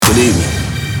Good evening.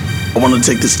 I want to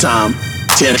take this time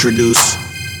to introduce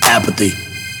Apathy,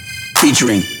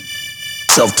 featuring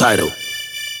self-titled.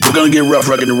 We're gonna get rough,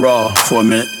 rugged, and raw for a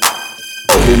minute.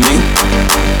 Oh, who, me?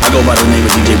 I go by the name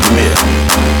of DJ Premier.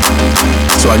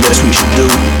 So I guess we should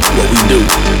do what we do,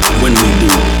 when we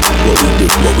do, what we do,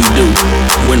 what we do,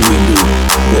 when we do,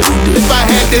 what we do. If I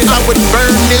had this, I would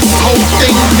burn this whole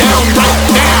thing down right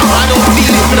now. I don't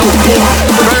need it no more.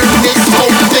 Burn this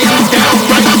whole thing down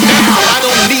right now. I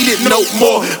don't need it no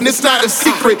more. And it's not a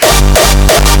secret.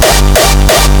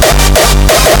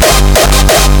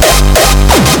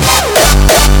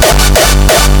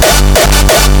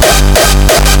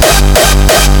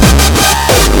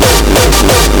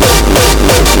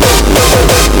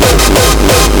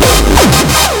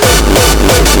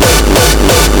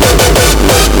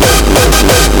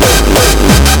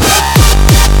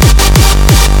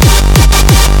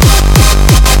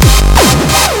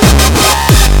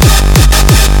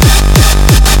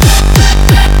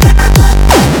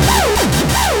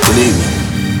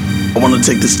 I want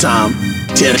to take this time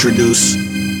to introduce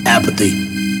Apathy,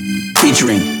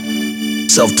 featuring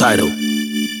self-titled.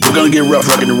 We're gonna get rough,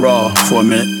 rugged, and raw for a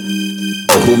minute.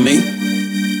 Oh, who, me?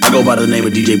 I go by the name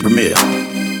of DJ Premier.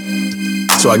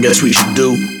 So I guess we should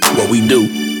do what we do,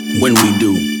 when we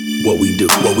do, what we do,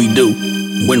 what we do,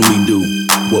 when we do,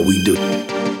 what we do.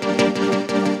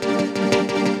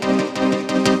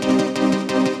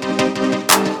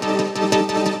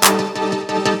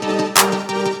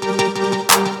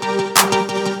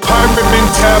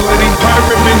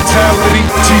 Pirate mentality.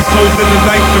 T-pose in the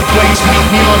night, the place meet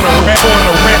me on a rap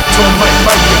to a mic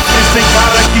like this ain't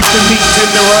hot. I keep the meat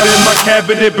tender out in my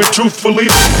cabinet, but truthfully.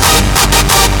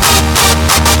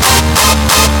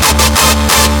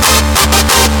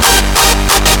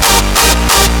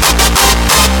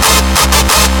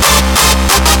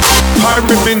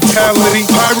 Pirate mentality.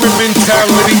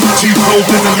 T-pose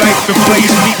in the night, the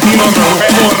place meet me on a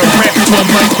rap to a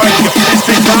mic like this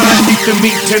ain't hot. I keep the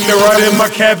meat tender out in my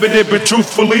cabinet, but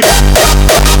truthfully.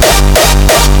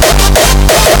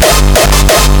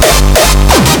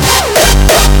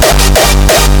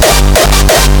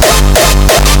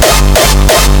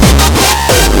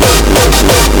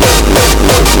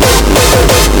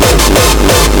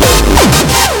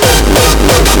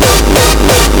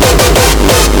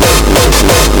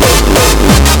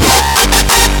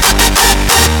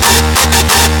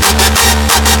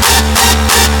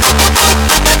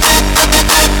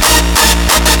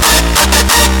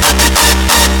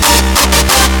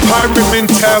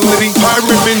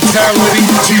 Pirate mentality.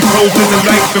 T-pose in the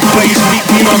night, the place meet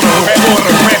me on a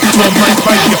rap to a mic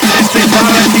like this ain't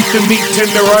hot. I keep the meat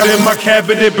tender out in my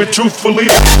cabinet, but truthfully.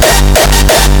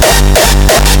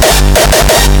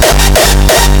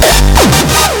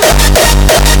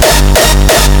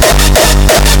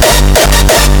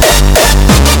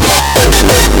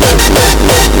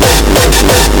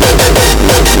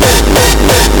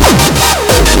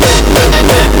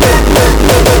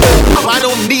 I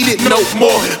don't need it no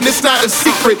more. And it's not a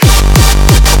secret.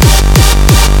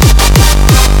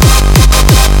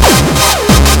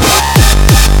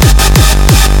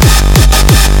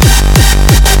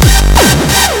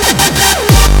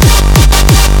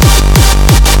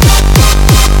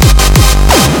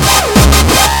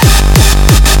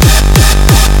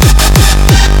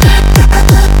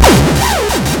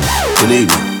 Good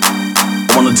evening.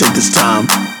 I want to take this time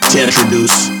to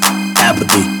introduce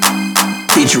Apathy,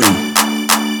 featuring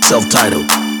self-titled.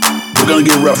 We're gonna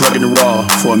get rough, rugged, and raw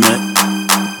for a minute.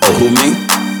 Oh, who, me?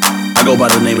 I go by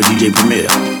the name of DJ Premier.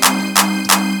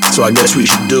 So I guess we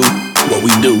should do what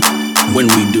we do, when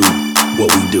we do,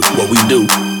 what we do, what we do,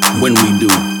 when we do,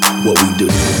 what we do.